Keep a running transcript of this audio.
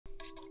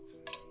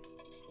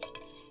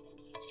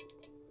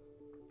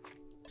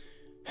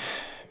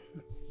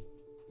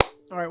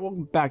Alright,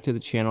 welcome back to the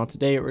channel.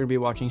 Today we're going to be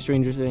watching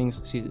Stranger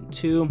Things Season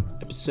 2,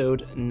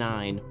 Episode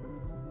 9.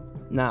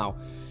 Now,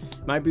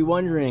 you might be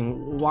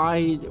wondering,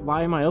 why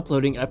am I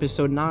uploading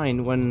Episode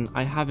 9 when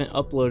I haven't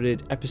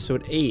uploaded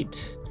Episode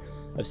 8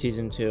 of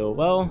Season 2?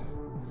 Well,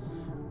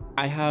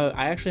 I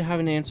actually have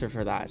an answer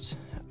for that.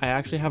 I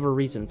actually have a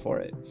reason for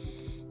it.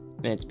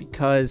 And it's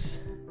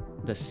because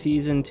the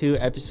Season 2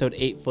 Episode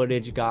 8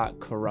 footage got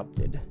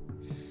corrupted.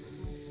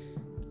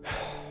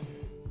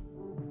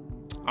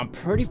 I'm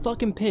pretty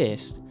fucking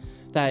pissed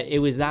that it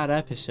was that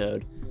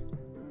episode,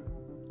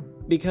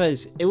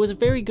 because it was a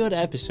very good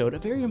episode, a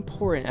very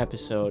important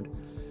episode.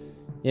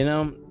 You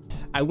know,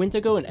 I went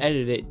to go and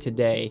edit it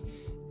today,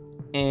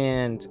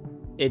 and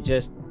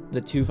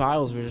the two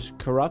files were just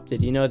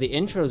corrupted. You know, the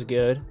intro's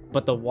good,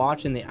 but the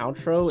watch and the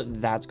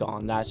outro, that's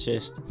gone.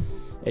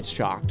 It's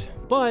chalked.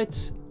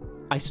 But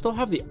I still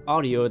have the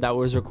audio that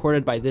was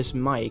recorded by this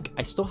mic.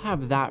 I still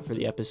have that for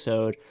the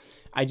episode.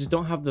 I just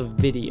don't have the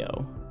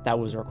video that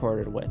was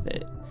recorded with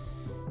it.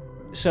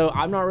 So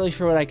I'm not really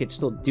sure what I could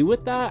still do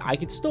with that. I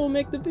could still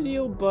make the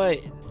video, but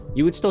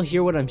you would still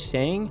hear what I'm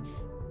saying,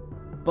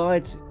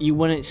 but you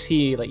wouldn't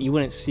see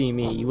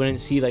me. You wouldn't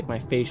see like my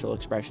facial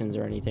expressions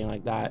or anything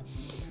like that.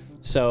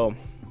 So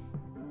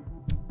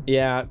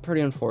yeah, pretty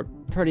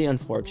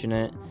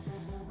unfortunate,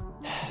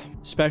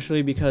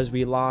 especially because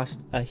we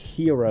lost a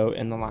hero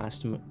in the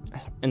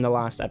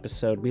last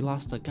episode. We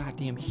lost a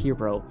goddamn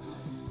hero.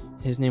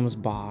 His name was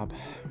Bob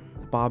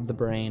the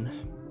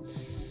Brain.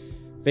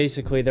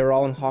 Basically, they were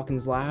all in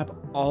Hawkins' lab.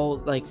 All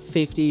like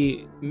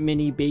 50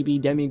 mini baby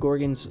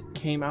Demogorgons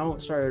came out,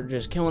 started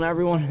just killing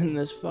everyone in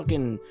this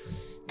fucking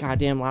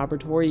goddamn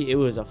laboratory. It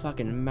was a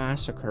fucking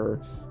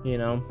massacre, you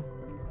know?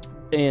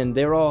 And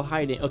they were all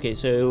hiding. Okay,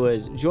 so it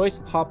was Joyce,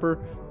 Hopper,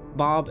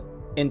 Bob,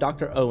 and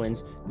Dr.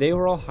 Owens. They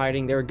were all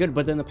hiding. They were good,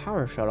 but then the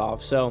power shut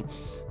off. So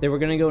they were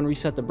gonna go and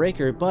reset the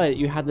breaker, but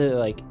you had to,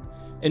 like,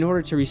 in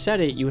order to reset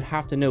it, you would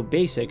have to know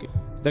BASIC,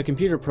 the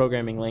computer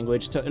programming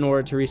language, in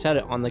order to reset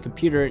it on the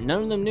computer.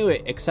 None of them knew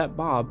it except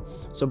Bob.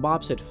 So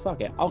Bob said,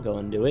 fuck it, I'll go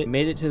and do it.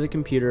 Made it to the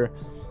computer.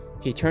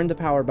 He turned the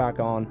power back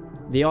on.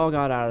 They all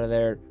got out of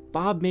there.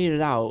 Bob made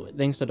it out,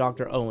 thanks to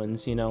Dr.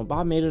 Owens, you know.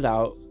 Bob made it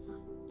out.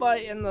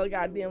 But in the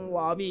goddamn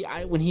lobby,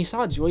 when he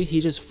saw Joyce,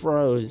 he just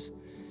froze.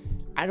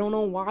 I don't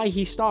know why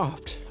he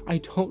stopped. I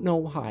don't know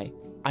why.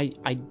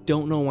 I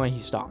don't know why he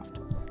stopped.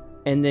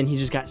 And then he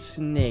just got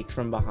snaked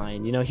from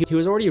behind. You know, he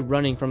was already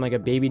running from like a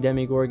baby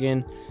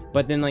Demogorgon,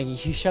 but then like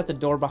he shut the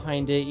door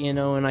behind it, you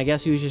know, and I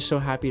guess he was just so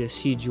happy to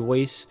see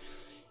Joyce.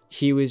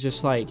 He was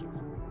just like,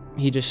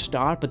 he just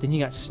stopped, but then he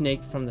got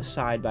snaked from the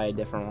side by a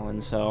different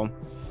one. So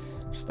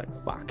it's like,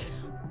 fuck.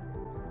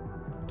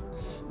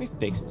 Let me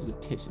fix this,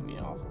 it's pissing me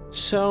off.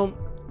 So,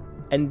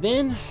 and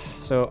then,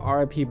 so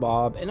RIP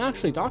Bob, and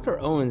actually Dr.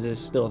 Owens is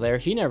still there.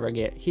 He never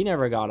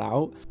got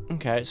out.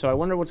 Okay, so I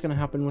wonder what's gonna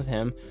happen with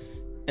him.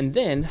 And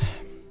then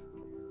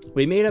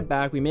we made it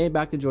back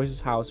to Joyce's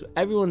house.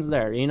 Everyone's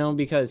there, you know,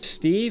 because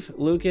Steve,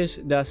 Lucas,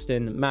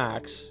 Dustin,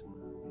 Max,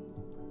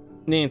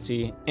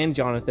 Nancy, and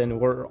Jonathan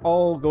were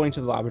all going to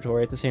the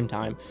laboratory at the same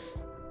time.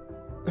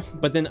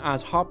 But then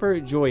as Hopper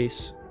and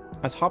Joyce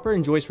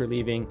were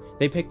leaving,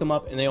 they picked them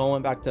up and they all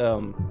went back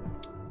to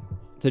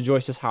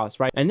Joyce's house,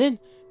 right? And then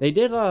they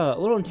did a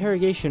little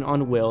interrogation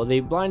on Will.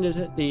 They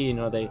blindfolded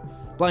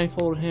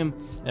him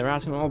and were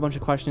asking him a whole bunch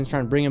of questions,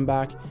 trying to bring him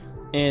back.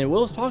 And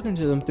Will's talking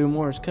to them through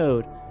Morse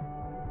code,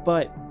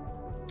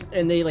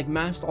 and they like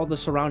masked all the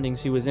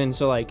surroundings he was in.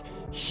 So like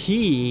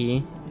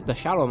the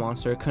shadow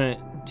monster,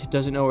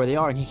 doesn't know where they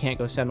are, and he can't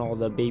go send all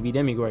the baby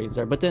Demogorgons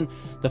there. But then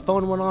the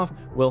phone went off.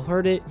 Will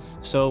heard it,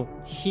 so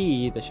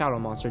the shadow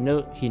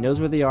monster, he knows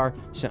where they are.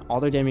 Sent all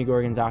their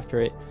Demogorgons after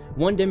it.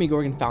 One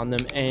Demogorgon found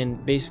them,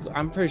 and basically,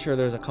 I'm pretty sure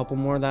there's a couple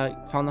more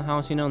that found the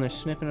house, you know, and they're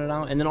sniffing it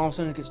out. And then all of a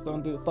sudden, it gets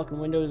thrown through the fucking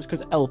windows just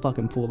because Elle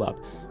fucking pulled up.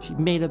 She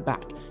made it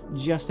back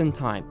just in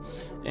time.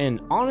 And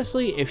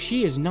honestly, if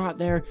she is not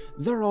there,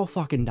 they're all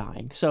fucking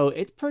dying. So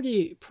it's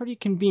pretty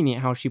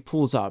convenient how she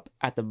pulls up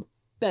at the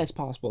best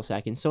possible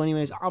second. So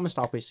anyways, I'm gonna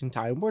stop wasting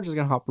time. We're just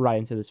gonna hop right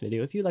into this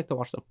video. If you'd like to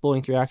watch the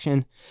full-length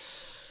reaction,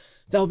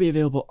 that'll be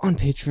available on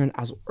Patreon,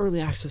 as well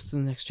early access to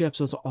the next 2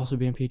 episodes will also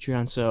be on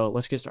Patreon. So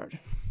let's get started.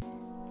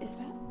 Is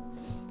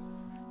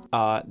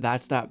that?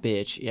 That's that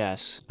bitch.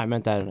 Yes, I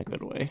meant that in a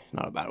good way,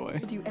 not a bad way.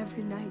 I do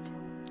every night.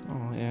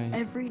 Oh yeah.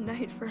 Every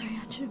night for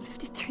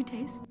 353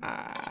 days.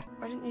 Ah.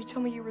 Why didn't you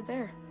tell me you were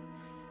there?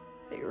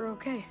 That you were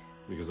okay?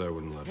 Because I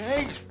wouldn't let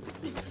Hey,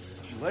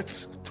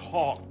 let's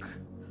talk.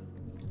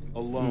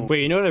 Alone.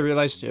 Wait, you know what I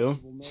realized too?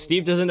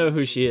 Steve doesn't know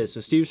who she is,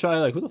 so Steve's probably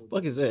like, "Who the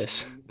fuck is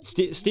this?"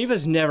 Steve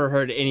has never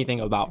heard anything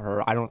about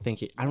her. I don't think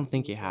he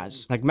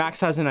has. Like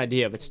Max has an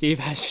idea, but Steve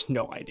has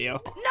no idea.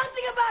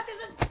 Nothing about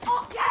this is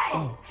okay!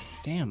 Oh,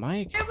 damn,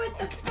 Mike. It was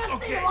disgusting!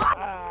 Okay.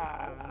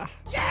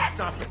 Yes!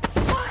 Stop it.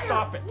 Liar!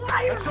 Stop it.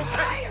 Liar! That's okay.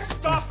 Liar!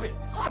 Stop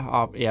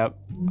it.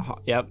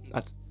 Yep.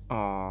 That's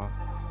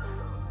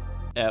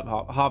Yep,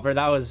 Hopper.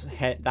 That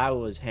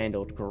was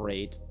handled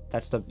great.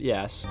 That's the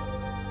yes.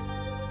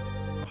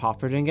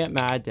 Hopper didn't get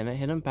mad, didn't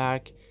hit him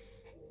back.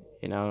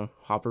 You know,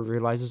 Hopper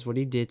realizes what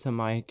he did to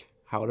Mike.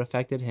 how it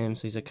affected him.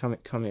 So he's like,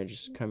 come here,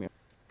 just come here.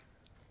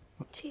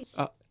 Teeth.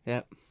 Oh,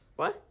 yeah.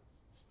 What?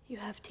 You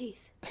have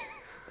teeth.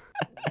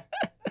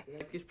 You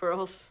like these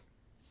pearls?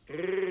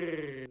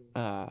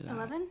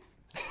 11?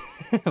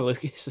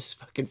 Lucas's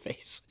fucking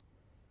face.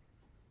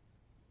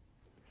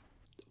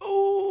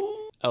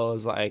 Oh, I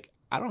was like,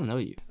 I don't know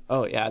you.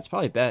 Oh yeah, it's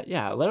probably bet.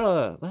 Yeah,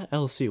 let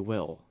Elsie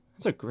will.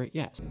 That's a great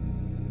yes.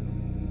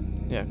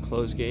 Yeah,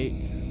 close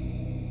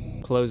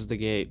gate. Close the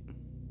gate.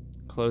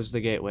 Close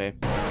the gateway.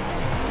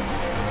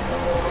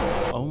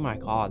 Oh my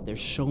god,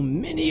 there's so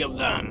many of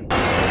them.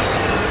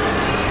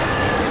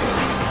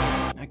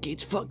 That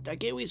gate's fucked. That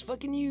gateway's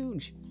fucking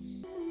huge.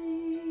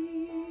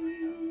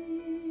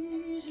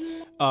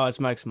 Oh, it's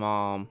Mike's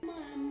mom.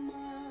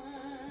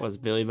 Was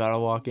Billy about to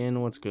walk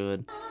in? What's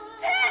good?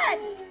 Dad!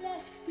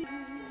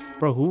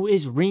 Bro, who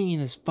is ringing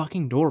this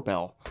fucking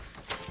doorbell?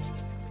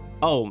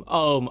 Oh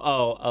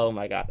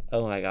my god.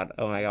 Oh my god.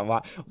 Oh my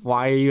god.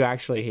 Why are you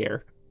actually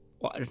here?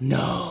 What?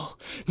 No.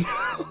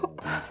 No.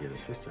 Nancy, the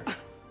sister.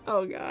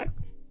 Oh god.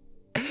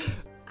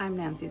 I'm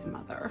Nancy's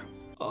mother.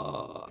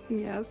 Oh,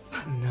 Yes.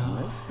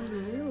 no.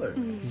 Wheeler.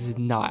 This is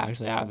not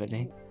actually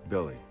happening.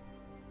 Billy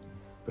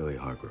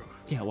Hargrove.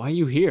 Yeah, why are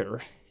you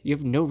here? You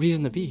have no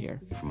reason to be here.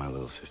 For my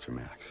little sister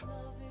Max.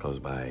 Goes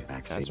by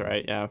Max. That's Saban.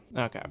 right, yeah.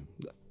 Okay.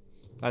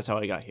 That's how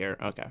I got here.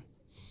 Okay.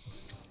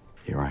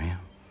 Here I am.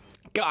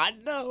 God,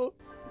 no.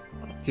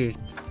 Dude.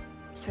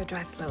 So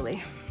drive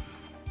slowly.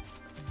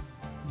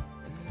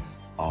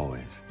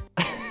 Always.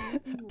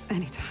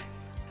 Anytime.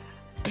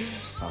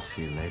 I'll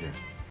see you later.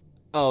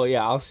 Oh,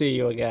 yeah, I'll see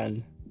you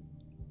again.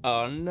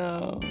 Oh,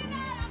 no.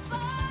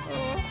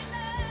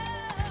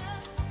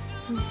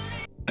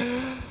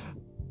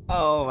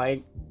 Oh,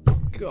 my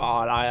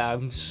God. I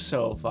am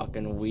so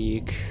fucking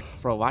weak.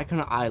 Bro, why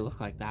couldn't I look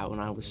like that when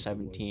I was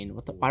 17?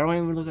 Why don't I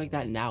even look like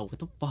that now? What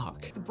the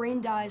fuck? The brain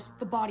dies,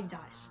 the body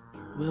dies.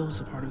 Will's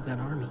a part of that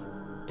army.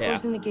 Yeah.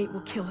 Closing the gate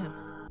will kill him.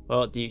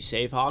 Well, do you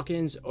save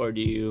Hawkins or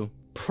do you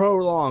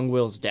prolong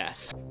Will's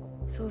death?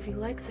 So if he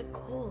likes it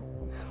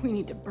cold, We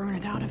need to burn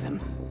it out of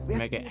him.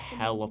 Make it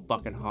hella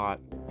fucking hot.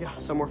 Yeah,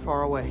 somewhere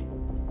far away.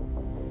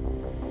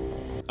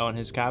 Oh, in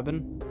his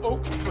cabin?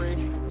 Oak tree.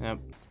 Yep.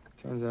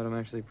 Turns out I'm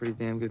actually a pretty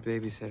damn good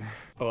babysitter.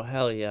 Oh,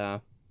 hell yeah.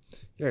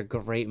 You're a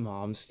great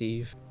mom,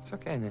 Steve. It's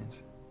okay,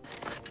 Nance.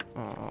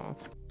 Aw.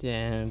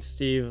 Damn,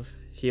 Steve.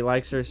 He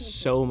likes her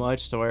so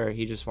much to where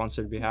he just wants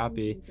her to be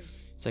happy.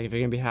 It's like, if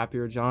you're gonna be happy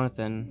with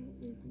Jonathan,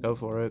 go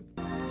for it.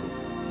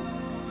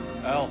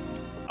 Al.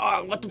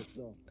 Oh, what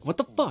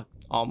the fuck?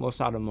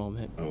 Almost out of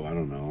moment. Oh, I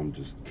don't know. I'm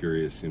just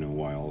curious,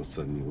 why all of a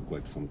sudden you look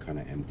like some kind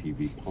of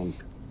MTV punk.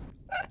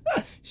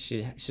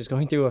 She's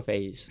going through a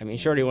phase. I mean,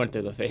 she already went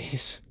through the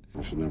phase.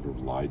 I should never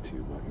have lied to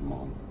you about your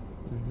mom.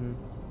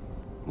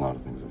 A lot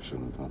of things I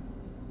shouldn't have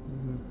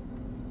done.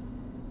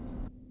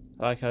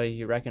 I like how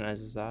he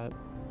recognizes that.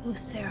 who's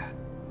Sarah?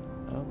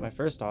 Oh, my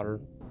first daughter.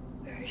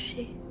 Where is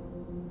she?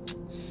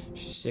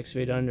 She's 6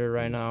 feet under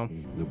right now.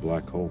 The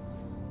black hole.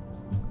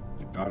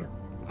 I got her.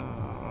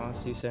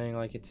 Is he saying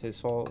like it's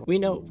his fault? We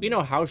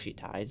know how she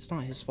died. It's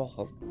not his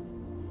fault.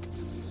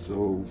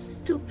 So,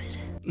 Stupid.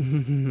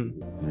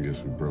 I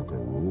guess we broke our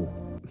rule.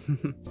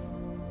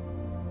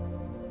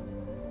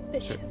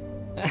 Bishop.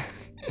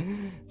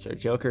 It's our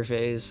Joker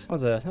phase.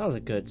 That was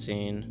a good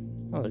scene.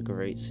 That was a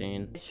great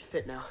scene. It should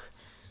fit now.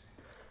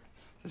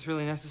 Is this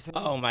really necessary?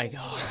 Oh my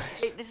god.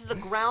 Hey, this is a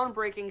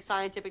groundbreaking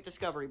scientific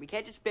discovery. We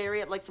can't just bury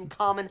it like some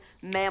common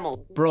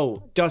mammal.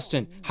 Bro,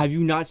 Dustin, have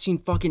you not seen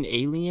fucking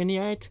Alien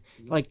yet?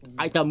 Like,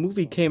 that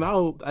movie came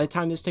out by the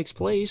time this takes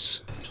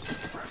place.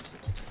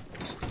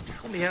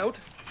 Help me out.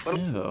 Ew.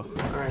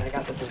 Alright, I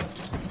got the thing.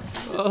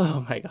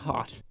 Oh my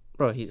god.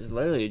 Bro, he's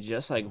literally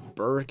just like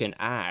Burke and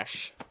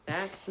Ash.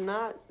 That's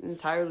not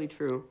entirely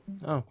true.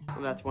 Oh.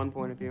 Well, that's one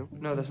point of view.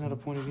 No, that's not a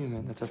point of view,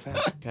 man. That's a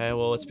fact. Okay,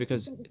 well, it's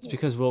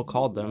because Will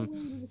called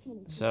them.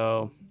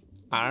 So,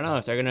 I don't know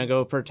if they're gonna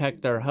go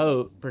protect their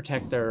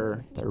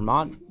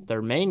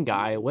main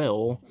guy,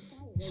 Will.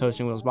 He's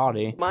hosting Will's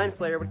body. Mind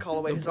Flayer would call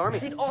away his army.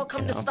 They'd all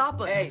come to stop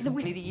us. Hey,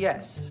 we need a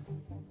yes.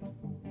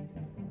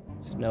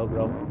 So, no,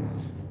 bro.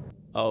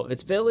 Oh,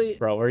 it's Billy?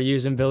 Bro, we're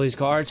using Billy's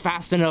car. It's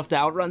fast enough to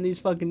outrun these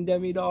fucking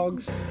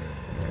demi-dogs.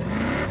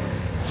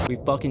 We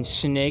fucking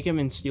snake him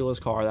and steal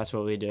his car. That's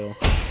what we do.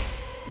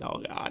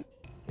 Oh, God.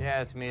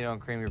 Yeah, it's me. Don't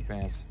cream your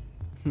pants.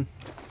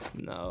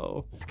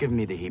 No. It's giving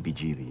me the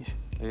heebie-jeebies.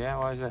 Yeah,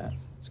 why is that?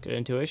 It's good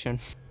intuition.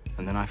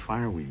 And then I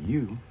find her with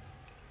you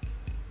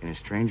in a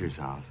stranger's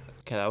house.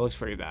 Okay, that looks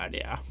pretty bad,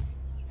 yeah.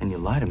 And you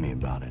lie to me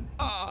about it.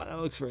 Oh, that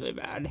looks really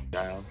bad.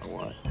 I don't know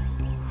what.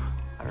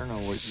 I don't know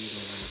what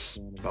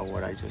you don't understand about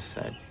what I just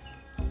said.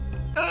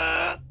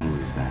 Who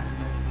is that?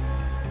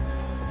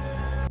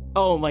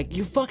 Oh, my,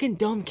 you fucking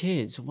dumb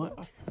kids.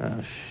 What?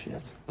 Oh,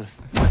 shit.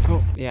 Listen.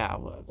 Oh, yeah,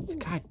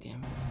 god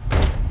damn it.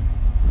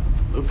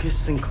 Lucas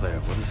Sinclair,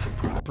 what a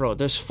surprise. Bro,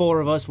 there's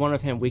 4 of us, 1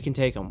 of him. We can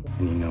take him.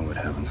 And you know what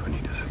happens when he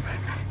doesn't make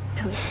me.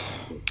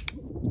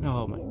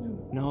 Oh, my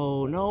god.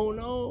 No, no,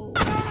 no.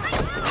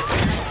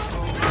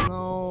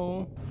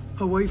 Oh,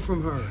 no. Away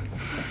from her.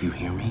 You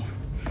hear me?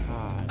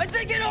 God. god. I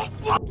said get off!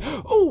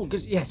 Oh,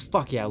 cause yes,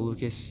 fuck yeah,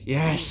 Lucas.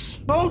 Yes.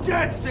 No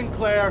dead,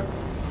 Sinclair!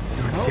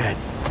 You're dead.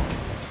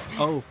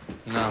 Oh.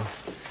 No.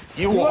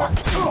 You are.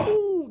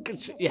 Oh,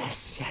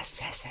 yes.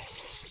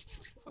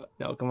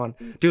 No, come on.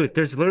 Dude,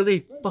 there's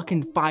literally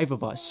fucking 5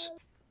 of us.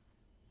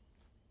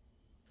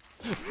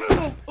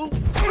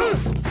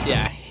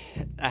 Yeah.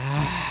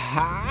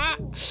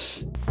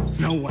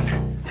 No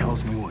one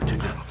tells me what to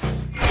do.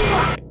 Oh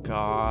my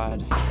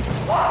god.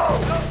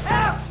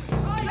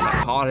 He's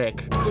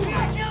psychotic.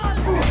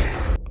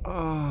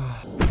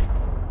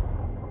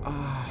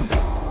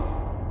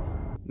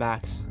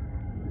 Max.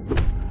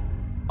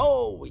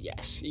 Oh,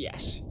 yes.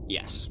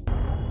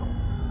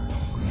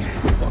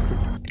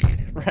 Fucking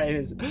right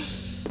is.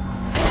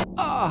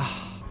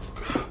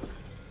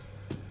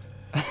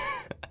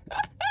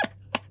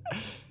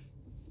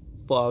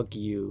 Fuck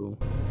you.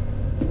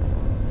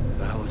 What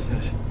the hell is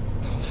this?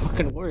 Don't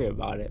fucking worry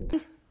about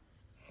it.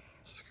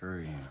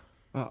 Screw you.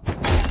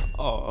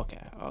 Oh,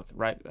 okay.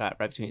 Right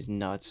between his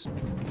nuts.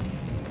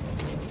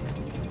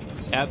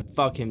 Yep,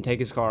 fuck him. Take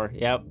his car.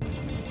 Yep.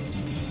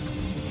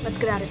 Let's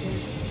get out of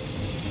here.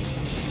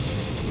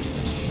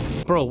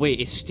 Bro, wait,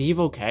 is Steve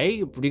okay?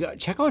 You got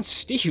check on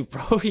Steve,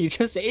 bro. He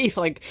just ate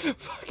like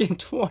fucking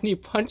 20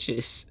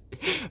 punches.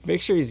 Make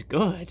sure he's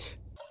good.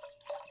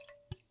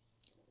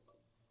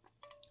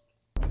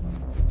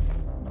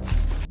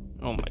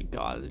 Oh my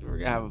god, we're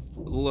gonna have a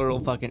little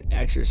fucking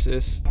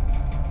exorcist. A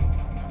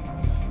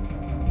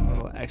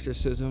little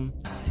exorcism.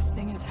 This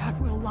thing has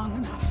had Will long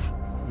enough.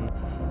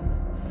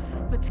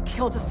 Let's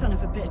kill the son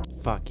of a bitch.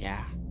 Fuck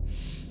yeah.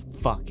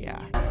 Fuck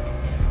yeah.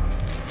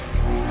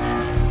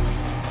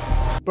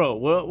 Bro,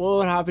 what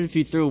would happen if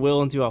you threw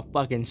Will into a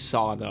fucking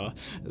sauna?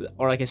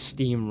 Or like a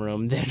steam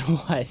room? Then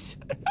what?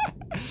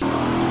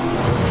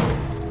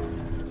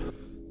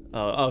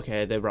 Oh,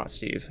 okay, they brought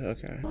Steve.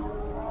 Okay.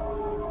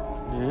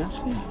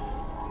 Nancy?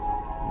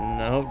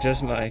 No,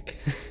 just Mike.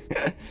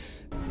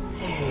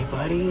 Hey,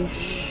 buddy.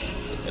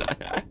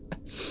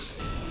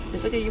 It's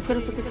okay, you put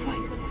up a good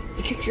fight.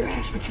 You kicked your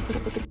ass, but you put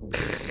up a good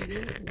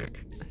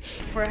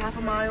For half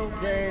a mile,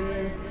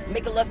 then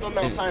make a left on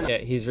Mount Sinai. Yeah,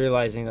 he's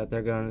realizing that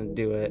they're gonna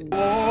do it.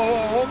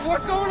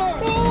 What's going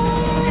on?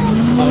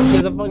 Oh, she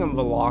had the fucking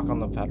block on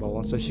the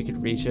pedal so she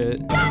could reach it.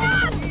 Shut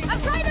up!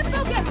 I'm trying to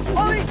focus!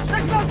 Ollie,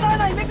 next Mount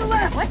Sinai, make a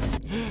left! What?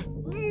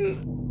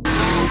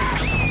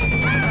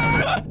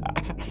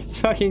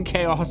 It's fucking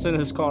chaos in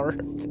this car.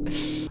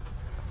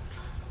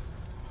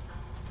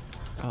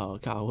 Oh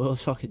god,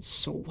 Will's fucking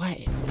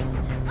sweating.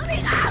 Let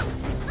me go!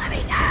 Let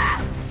me go!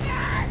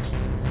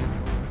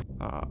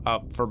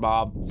 Up for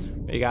Bob.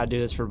 You gotta do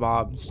this for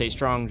Bob. Stay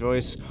strong,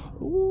 Joyce.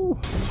 Ooh.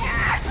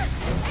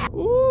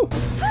 Ooh.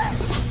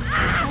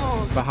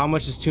 But how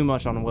much is too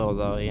much on Will,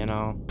 though, you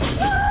know?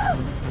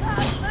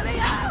 Let me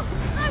go!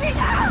 Let me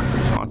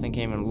go! Jonathan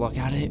came and look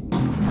at it.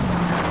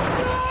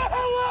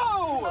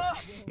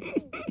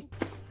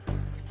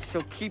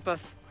 So keep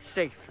us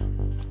safe.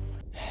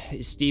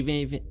 Is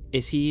Steven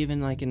is he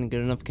even like in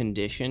good enough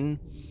condition?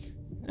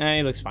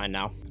 He looks fine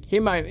now.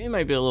 He might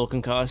be a little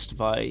concussed,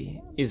 but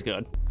he's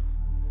good.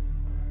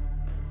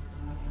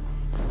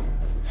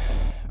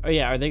 Oh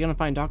yeah, are they gonna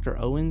find Dr.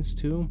 Owens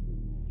too?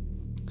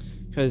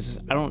 Because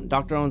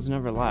Dr. Owens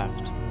never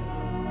left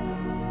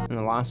in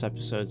the last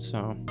episode,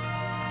 so.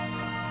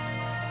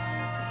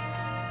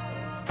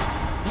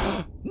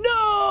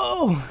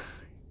 No!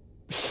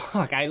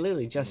 Fuck, I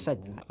literally just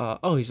said that.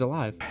 Oh, he's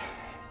alive.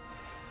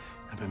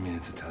 I've been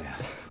meaning to tell you.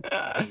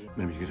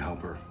 Maybe you could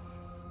help her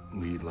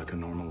lead like a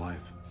normal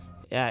life.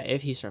 Yeah,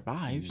 if he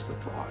survives.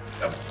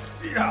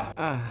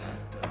 Yeah.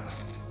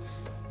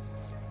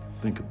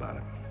 Think about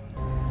it.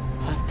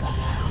 What the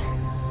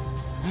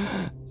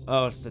hell?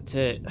 Oh, it's the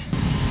tit.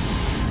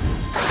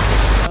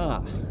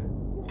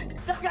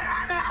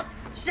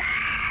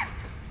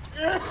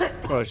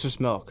 Bro, it's just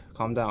milk.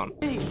 Calm down.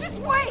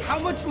 Just wait! How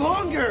much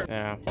longer?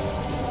 Yeah.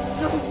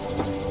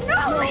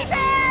 No, leave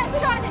it!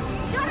 Jonathan!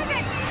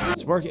 Jonathan!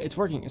 It's working. It's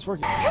working. It's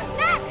working. His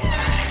neck!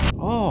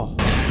 Oh.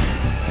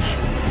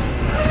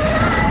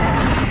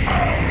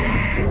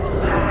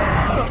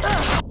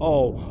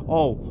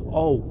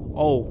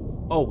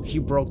 Oh, he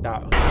broke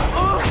that.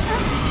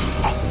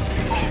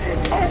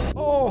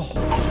 Oh.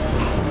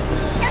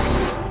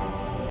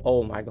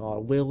 Oh my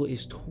god, Will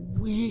is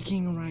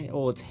tweaking right.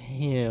 Oh, it's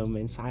him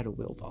inside of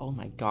Will. Oh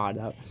my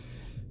god,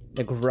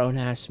 the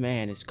grown-ass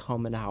man is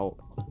coming out.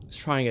 He's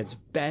trying its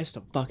best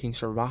to fucking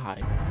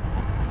survive.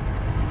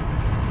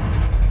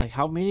 Like,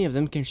 how many of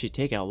them can she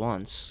take at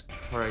once?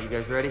 Alright, you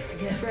guys ready?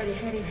 Yeah, ready.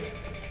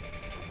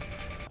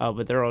 Oh,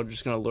 but they're all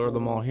just gonna lure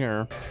them all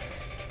here.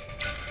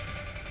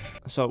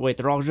 So wait,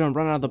 they're all gonna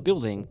run out of the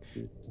building,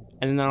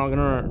 and then they're all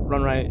gonna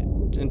run right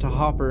into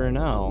Hopper and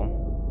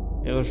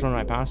Elle. It was run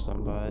right past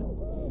them, but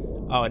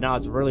oh, now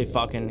it's really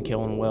fucking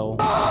killing Will.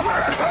 What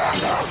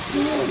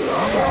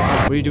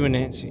are you doing,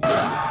 Nancy?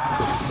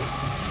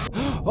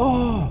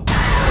 Oh,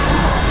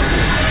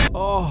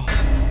 oh.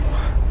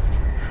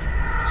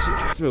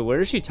 Dude, where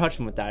did she touch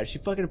him with that? Did she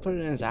fucking put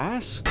it in his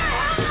ass?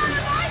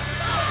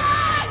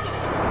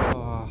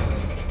 Oh.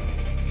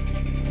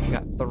 We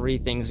got three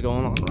things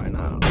going on right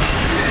now.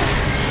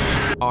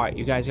 Alright,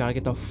 you guys gotta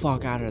get the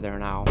fuck out of there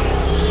now.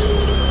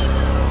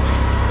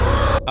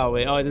 Oh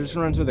wait, oh, just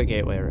run through the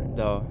gateway,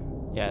 though.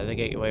 Yeah, the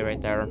gateway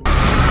right there. We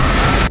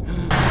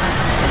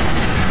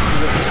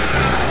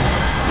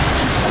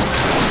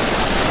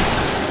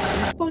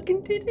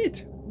fucking did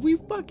it! We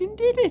fucking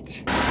did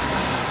it!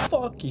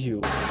 Fuck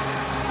you.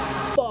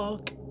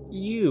 Fuck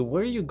you.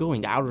 Where are you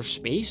going? To outer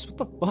space? What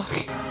the fuck?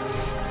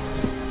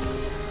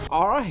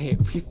 Alright,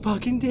 we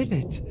fucking did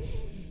it.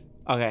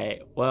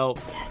 Okay, well...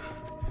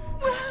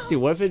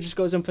 Dude, what if it just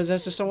goes and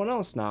possesses someone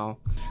else now?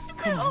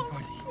 Come on,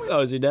 buddy.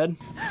 Oh, is he dead?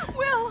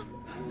 Will!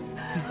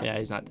 Yeah,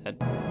 he's not dead.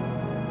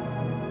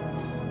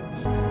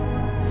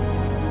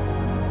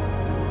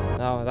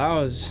 Oh, that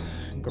was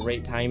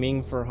great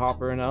timing for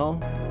Hopper and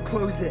Elle.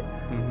 Close it.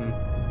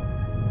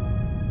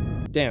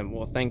 Damn,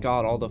 well, thank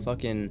God all the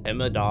fucking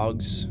Emma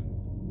dogs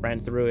ran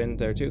through in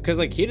there too. Because,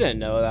 like, he didn't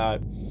know that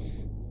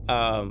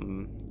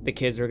the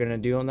kids were gonna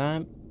do on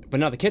that. But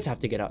now the kids have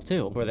to get out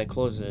too, where they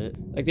close it.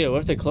 Like, dude, what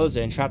if they close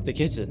it and trap the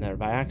kids in there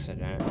by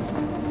accident?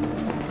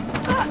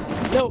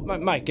 No,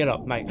 Mike, get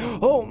up, Mike.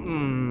 Oh,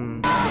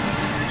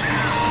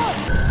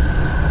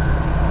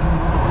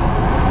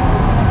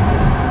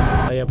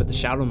 Oh yeah, but the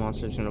shadow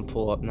monster's gonna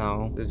pull up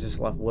now. They just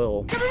left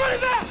Will. Everybody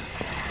back!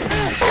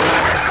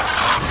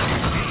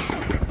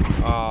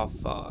 Oh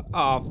fuck!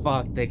 Oh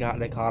fuck! They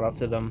caught up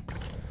to them.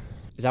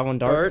 Is that one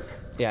Dart?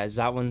 Yeah, is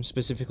that one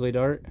specifically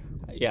Dart?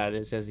 Yeah, it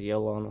is. It has the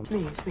yellow on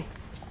them. It's me.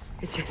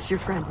 It's your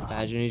friend.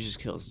 Imagine he just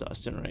kills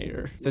Dustin right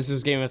here. If this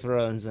is Game of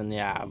Thrones, then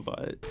yeah,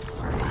 but...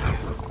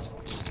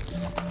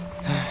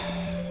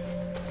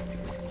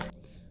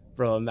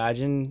 Bro,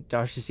 imagine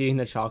Darcy's eating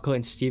the chocolate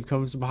and Steve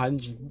comes behind and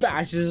just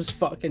bashes his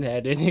fucking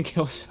head in and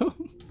kills him.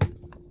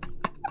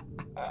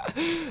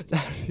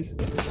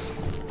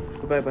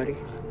 Goodbye, buddy.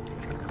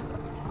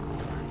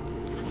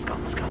 Let's go,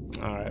 let's go.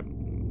 Alright.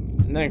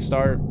 Next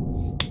Dart.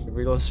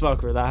 Real as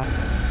fuck for that.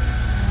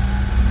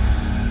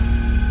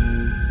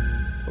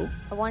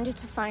 I wanted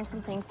to find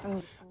something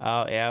from...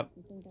 Oh, yep.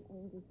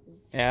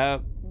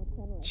 Yep.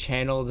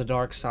 Channel the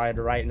dark side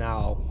right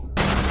now.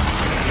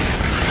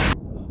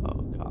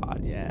 Oh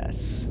god,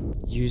 yes.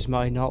 Use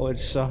my knowledge,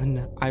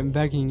 son. I'm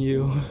begging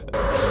you.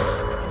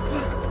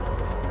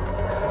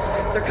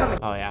 They're coming.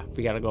 Oh yeah,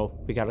 we gotta go.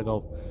 We gotta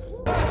go.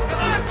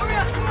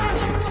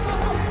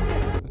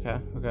 Okay,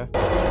 okay.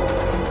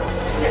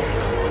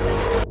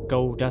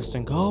 Go,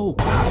 Dustin, go!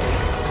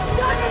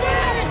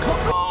 Dustin!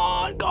 Come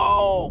on,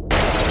 go!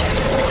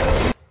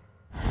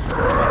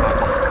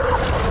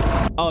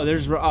 Oh,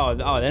 there's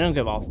oh they don't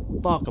give a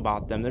fuck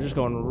about them. They're just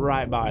going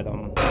right by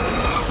them.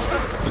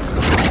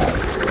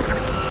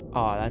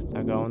 Oh,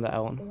 they're going to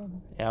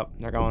Ellen. Yep,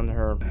 they're going to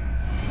her.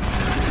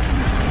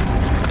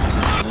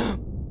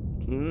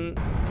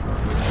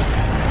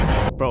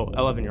 Bro,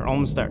 11, you're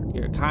almost there.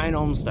 You're kind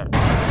of almost there.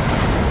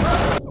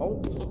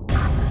 Oh.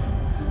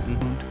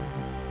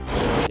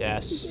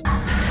 Yes.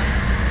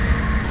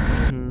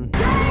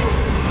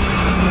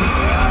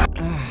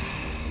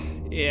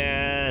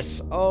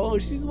 Yes. Oh,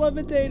 she's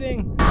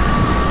levitating.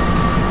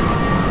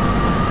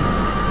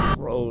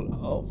 Bro,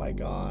 oh my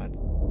god.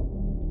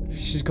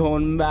 She's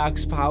going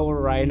max power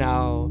right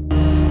now.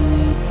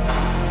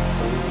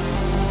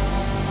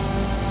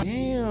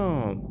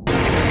 Damn.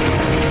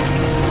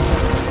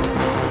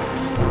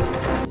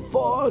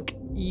 Fuck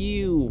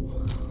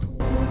you.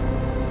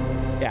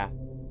 Yeah.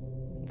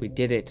 We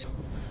did it.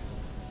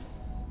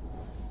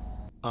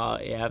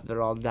 Yeah,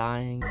 they're all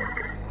dying.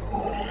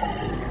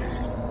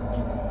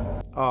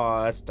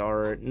 Oh, that's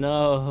Dart.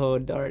 No,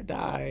 Dart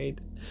died.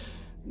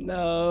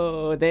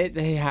 No, they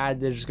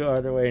had to just go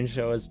other way and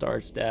show us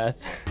Dart's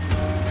death.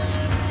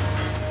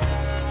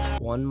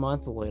 1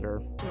 month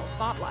later. No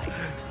spotlight.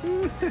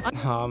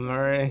 Oh,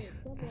 Murray.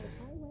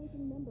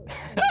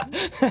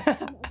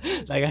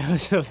 Like I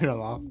was flipping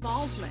him off.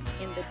 Involvement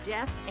in the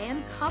death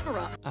and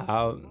cover-up.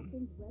 Oh,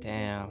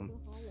 damn.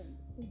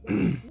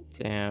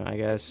 Damn, I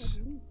guess.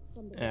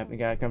 Yeah, we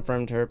got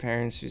confirmed to her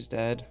parents she's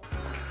dead.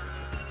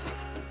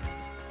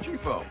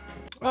 Chiefo.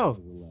 Oh,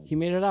 he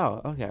made it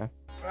out. Okay.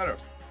 Better.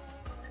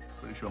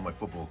 Pretty sure my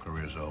football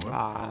career's over.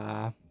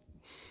 Ah.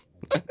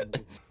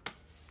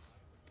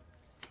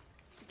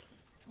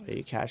 Are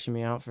you cashing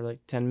me out for like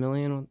 10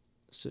 million?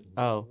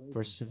 Oh,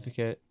 birth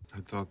certificate.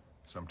 I thought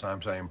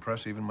sometimes I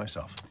impress even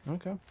myself.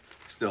 Okay.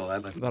 Still,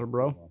 I'd like Is that a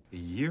bro? A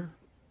year?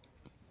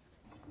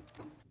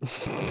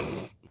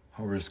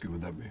 How risky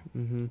would that be?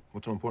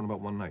 What's so important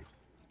about one night?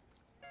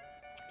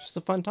 Just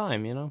a fun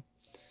time, you know?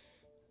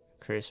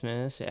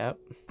 Christmas, yep.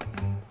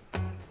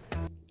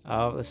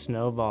 Oh, the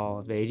snowball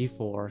of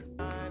 84.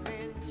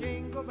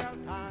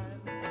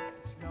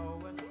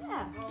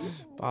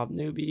 Bob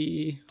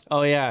Newby.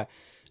 Oh, yeah.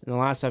 In the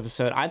last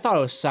episode, I thought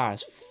it was sad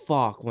as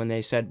fuck when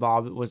they said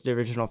Bob was the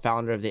original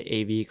founder of the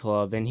AV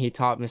Club and he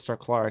taught Mr.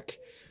 Clark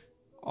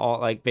all,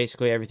 like,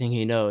 basically everything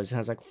he knows. And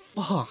I was like,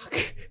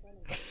 fuck.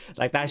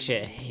 Like, that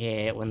shit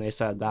hit when they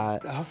said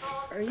that.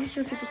 Are you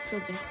sure people still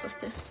dance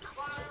like this?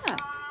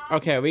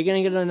 Okay, are we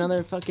gonna get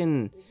another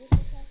fucking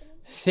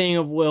thing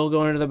of Will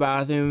going to the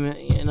bathroom,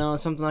 you know,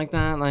 something like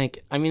that.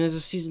 Like, I mean, this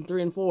is season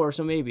 3 and 4,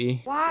 so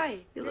maybe. Why?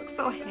 You look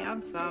so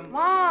handsome.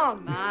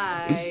 Mom!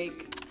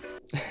 Mike.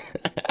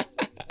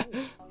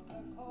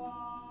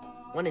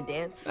 Wanna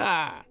dance?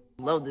 Ah.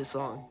 Love this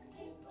song.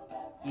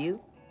 You?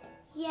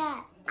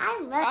 Yeah, I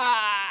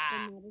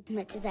love you as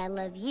much as I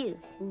love you,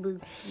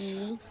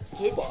 Lukey.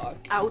 Get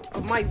out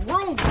of my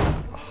room!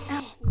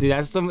 Dude,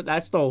 that's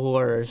the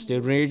worst,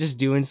 dude. When you're just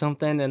doing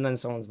something and then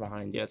someone's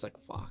behind you, it's like,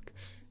 fuck.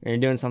 When you're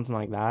doing something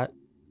like that,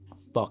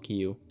 fuck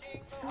you.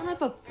 Son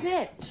of a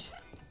bitch.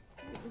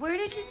 Where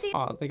did you see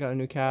Oh, they got a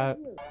new cat.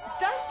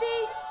 Dusty?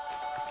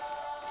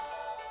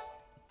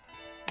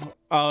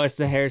 Oh, it's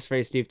the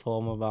hairspray Steve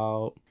told him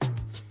about.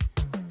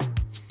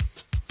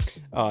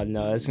 Oh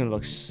no, it's gonna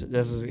look.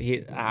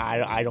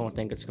 I don't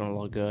think it's gonna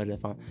look good.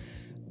 If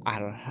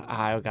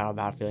I got a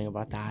bad feeling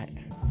about that.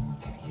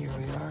 Here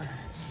we are.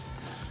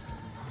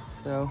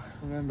 So,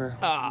 remember.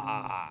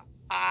 I'm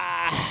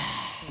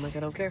like, I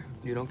don't care.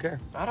 You don't care.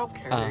 I don't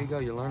care. There you go,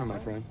 you're learning, my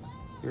friend.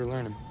 You're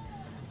learning.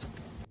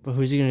 But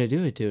who's he gonna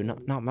do it to?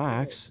 Not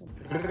Max.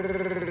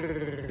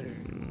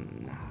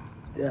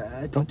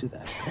 Yeah, don't do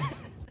that.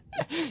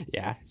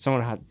 Yeah,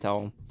 someone had to tell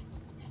him.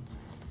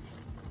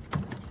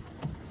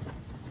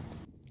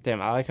 Damn,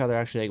 I like how they're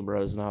actually like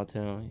bros now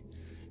too.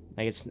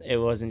 Like it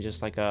wasn't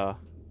just like a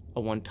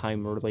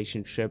one-time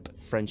relationship,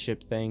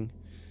 friendship thing.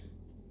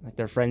 Like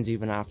they're friends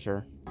even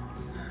after.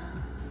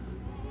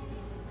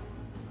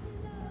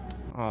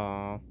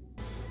 Aww.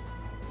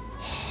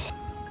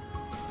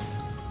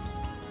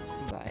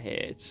 That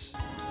hits.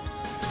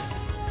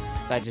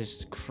 That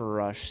just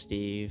crushed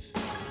Steve.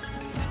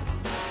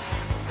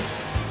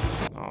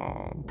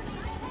 Oh.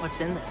 What's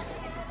in this?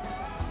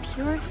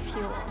 Pure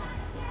fuel.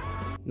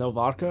 No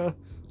vodka?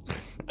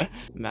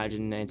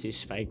 Imagine Nancy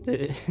spiked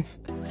it.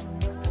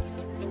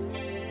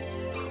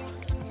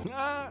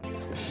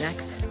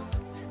 Next.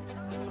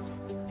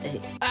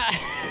 Hey.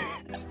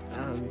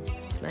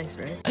 It's nice,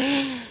 right?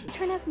 You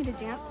trying to ask me to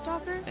dance,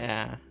 Stalker?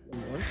 Yeah.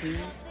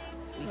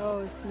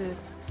 So smooth.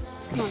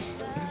 Come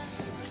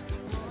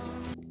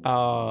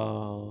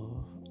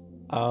on.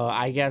 Oh,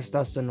 I guess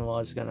Dustin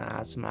was gonna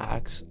ask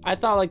Max. I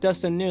thought like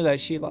Dustin knew that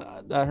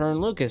that her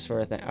and Lucas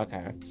were a thing.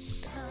 Okay.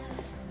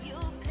 Do you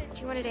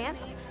want to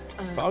dance?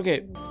 Fuck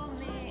it.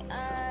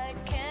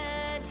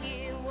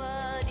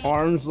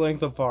 Arms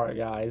length apart,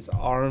 guys.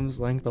 Arms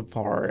length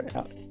apart.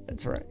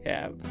 That's right.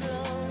 Yeah.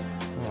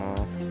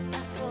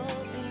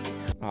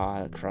 Oh,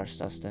 I crushed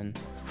Dustin.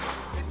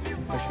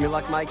 Wish me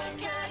luck, Mike.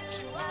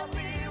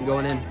 I'm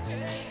going in.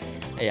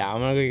 Yeah, I'm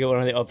gonna go get one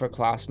of the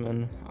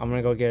upperclassmen. I'm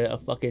gonna go get a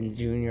fucking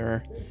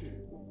junior.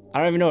 I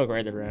don't even know what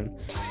grade they're in.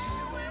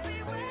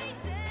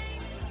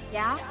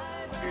 Yeah?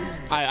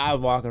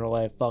 I'm walking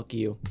away. Fuck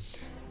you.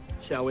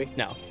 Shall we?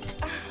 No.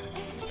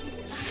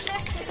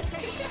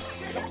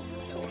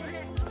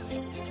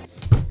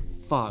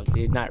 Fuck,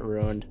 dude, not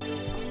ruined.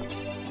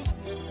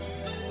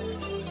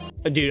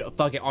 Dude,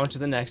 fuck it. On to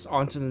the next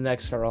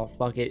girl.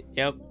 Fuck it.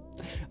 Yep.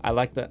 I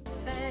like that.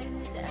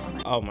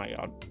 Oh my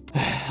god.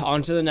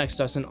 On to the next,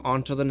 Dustin.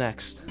 On to the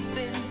next.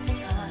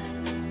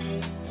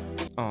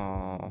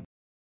 Aww.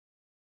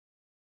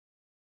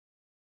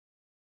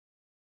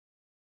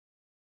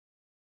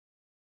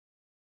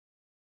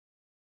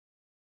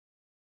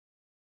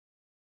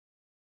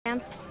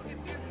 Dance?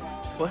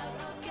 What?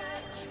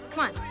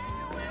 Come on.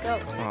 Let's go.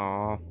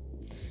 Aww.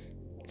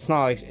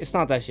 It's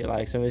not that she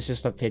likes him. It's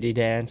just a pity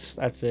dance.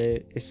 That's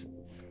it.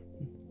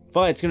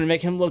 But it's gonna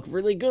make him look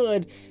really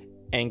good,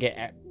 and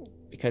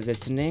because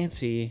it's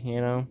Nancy,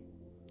 you know.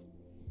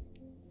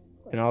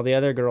 And all the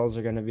other girls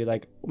are gonna be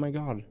like, "Oh my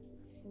god." And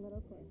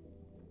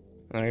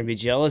they're gonna be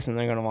jealous, and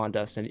they're gonna want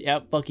Dustin.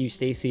 Yep. Fuck you,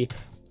 Stacy.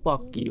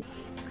 Fuck you.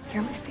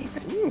 You're my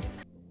favorite.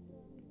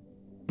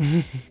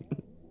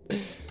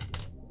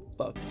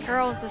 Fuck.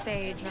 Girls this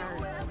age are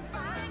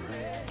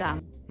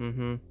dumb.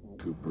 Mm-hmm.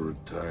 Cooper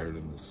retired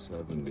in the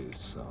 70s,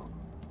 so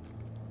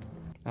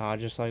Oh,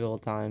 just like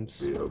old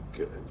times. be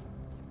okay.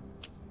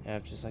 Yeah,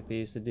 just like they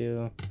used to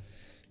do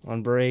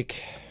on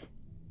break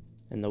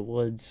in the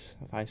woods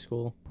of high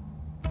school.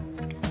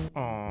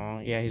 Aw,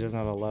 yeah, he doesn't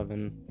have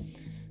 11.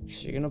 Is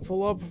she gonna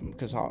pull up?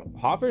 Because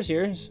Hopper's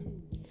here.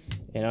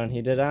 You know, and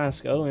he did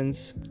ask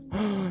Owens.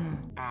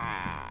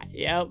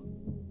 Yep.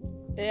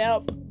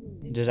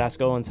 He did ask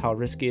Owens how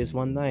risky is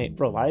one night.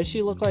 Bro, why does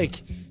she look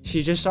like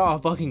she just saw a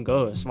fucking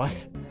ghost? Why?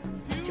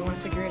 Do you want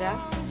to figure it out?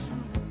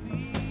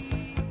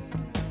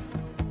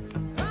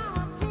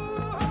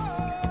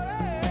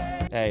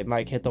 Hey,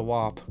 Mike, hit the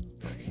wop.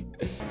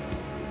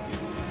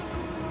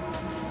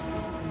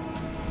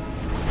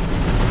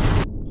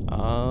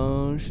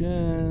 Oh,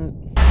 shit.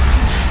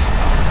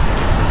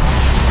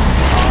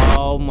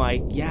 Oh,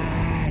 my,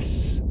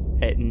 yes.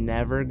 It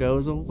never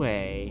goes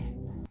away.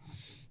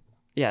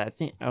 Yeah, I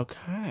think,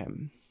 okay.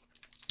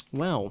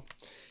 Well,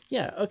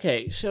 yeah,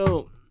 okay,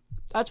 so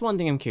that's one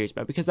thing I'm curious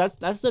about, because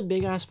that's the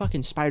big-ass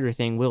fucking spider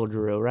thing Will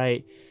drew,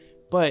 right?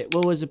 But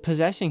what was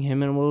possessing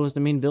him and what was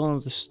the main villain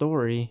of the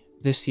story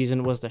this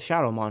season was the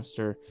shadow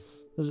monster.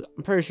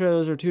 I'm pretty sure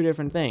those are two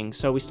different things.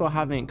 So we still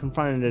haven't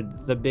confronted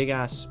the big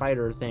ass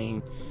spider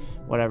thing,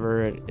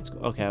 whatever. It's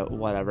okay,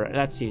 whatever.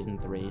 That's season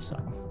 3. So,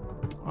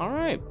 all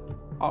right.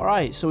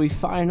 So we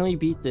finally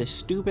beat this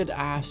stupid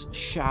ass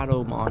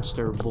shadow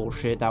monster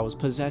bullshit that was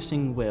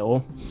possessing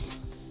Will.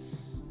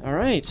 All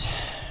right.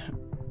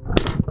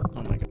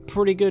 Oh my god,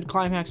 pretty good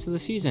climax to the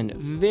season.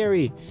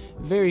 Very,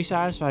 very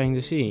satisfying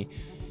to see.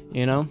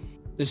 You know,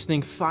 this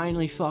thing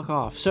finally fuck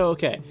off. So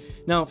okay,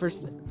 now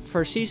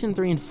for season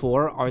 3 and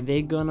 4, are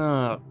they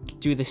gonna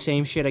do the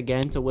same shit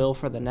again to Will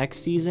for the next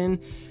season?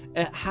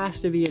 It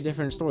has to be a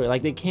different story.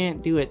 Like, they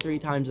can't do it 3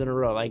 times in a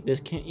row. Like, this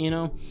can't, you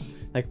know,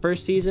 like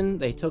first season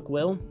they took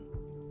Will,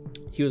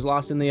 he was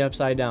lost in the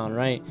Upside Down,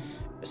 right?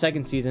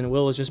 Second season,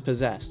 Will was just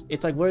possessed.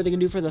 It's like, what are they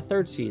gonna do for the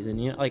third season?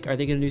 You know, like, are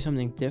they gonna do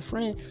something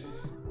different?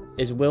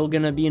 Is Will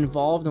gonna be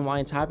involved in why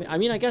it's happening? I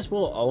mean, I guess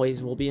Will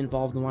always will be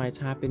involved in why it's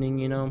happening,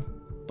 you know,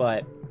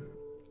 but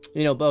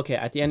you know, but okay,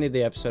 at the end of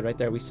the episode right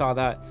there, we saw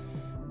that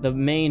the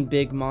main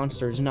big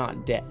monster is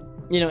not dead.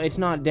 You know, it's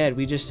not dead.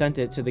 We just sent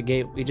it to the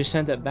gate. We just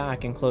sent it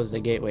back and closed the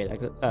gateway.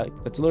 Like,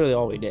 that's literally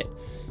all we did.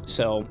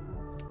 So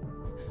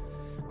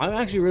I'm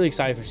actually really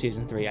excited for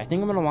season 3. I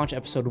think I'm gonna watch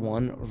episode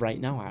 1 right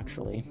now,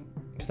 actually,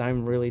 because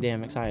I'm really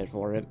damn excited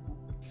for it.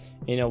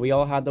 You know, we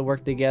all had to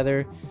work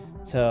together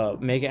to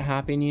make it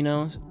happen. You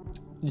know,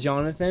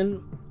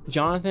 Jonathan,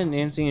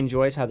 Nancy, and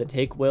Joyce had to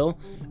take Will,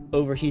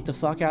 overheat the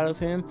fuck out of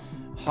him.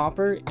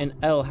 Hopper and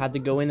Elle had to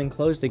go in and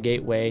close the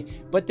gateway,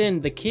 but then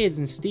the kids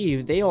and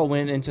Steve, they all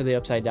went into the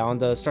Upside Down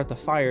to start the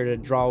fire to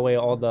draw away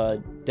all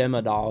the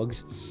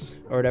Demodogs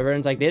or whatever. And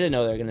it's like, they didn't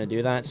know they were gonna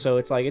do that, so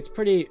it's like, it's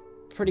pretty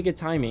good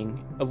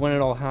timing of when it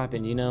all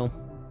happened, you know.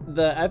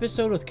 The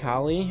episode with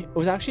Callie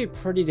was actually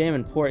pretty damn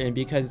important,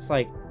 because it's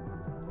like,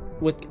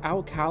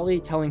 without Callie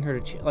telling her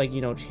to like,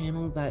 you know,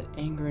 channel that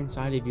anger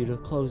inside of you to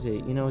close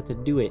it, you know, to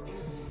do it,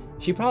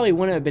 she probably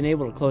wouldn't have been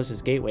able to close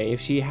this gateway if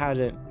she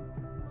hadn't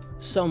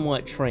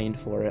somewhat trained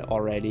for it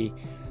already.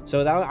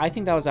 So that, I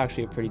think that was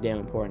actually a pretty damn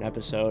important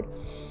episode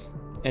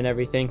and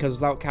everything, because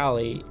without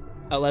Callie,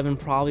 11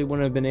 probably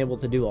wouldn't have been able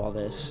to do all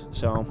this.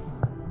 So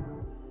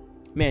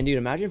man, dude,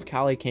 imagine if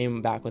Callie came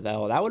back with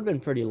Elle. That would have been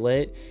pretty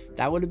lit.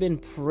 That would have been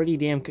pretty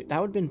damn, that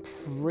would have been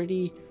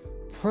pretty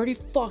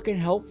fucking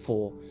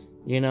helpful,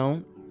 you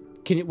know.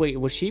 Wait,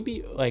 would she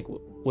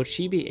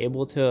be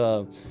able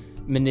to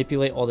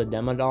manipulate all the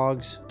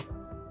Demodogs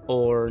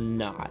or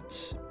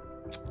not?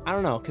 I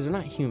don't know, because they're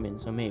not human,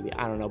 so maybe,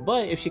 I don't know.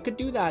 But if she could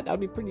do that, that would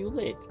be pretty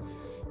lit,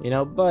 you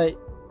know. But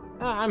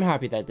I'm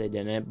happy that they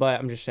didn't. But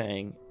I'm just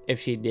saying, if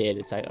she did,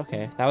 it's like,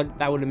 okay,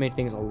 that would have made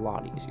things a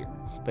lot easier.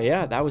 But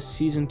yeah, that was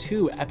season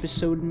 2,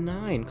 episode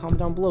 9. Comment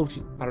down below.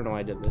 I don't know why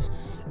I did this.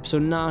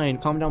 Episode 9.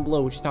 Comment down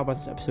below what you thought about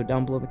this episode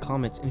down below in the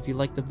comments. And if you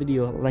liked the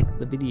video, like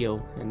the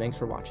video. And thanks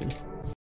for watching.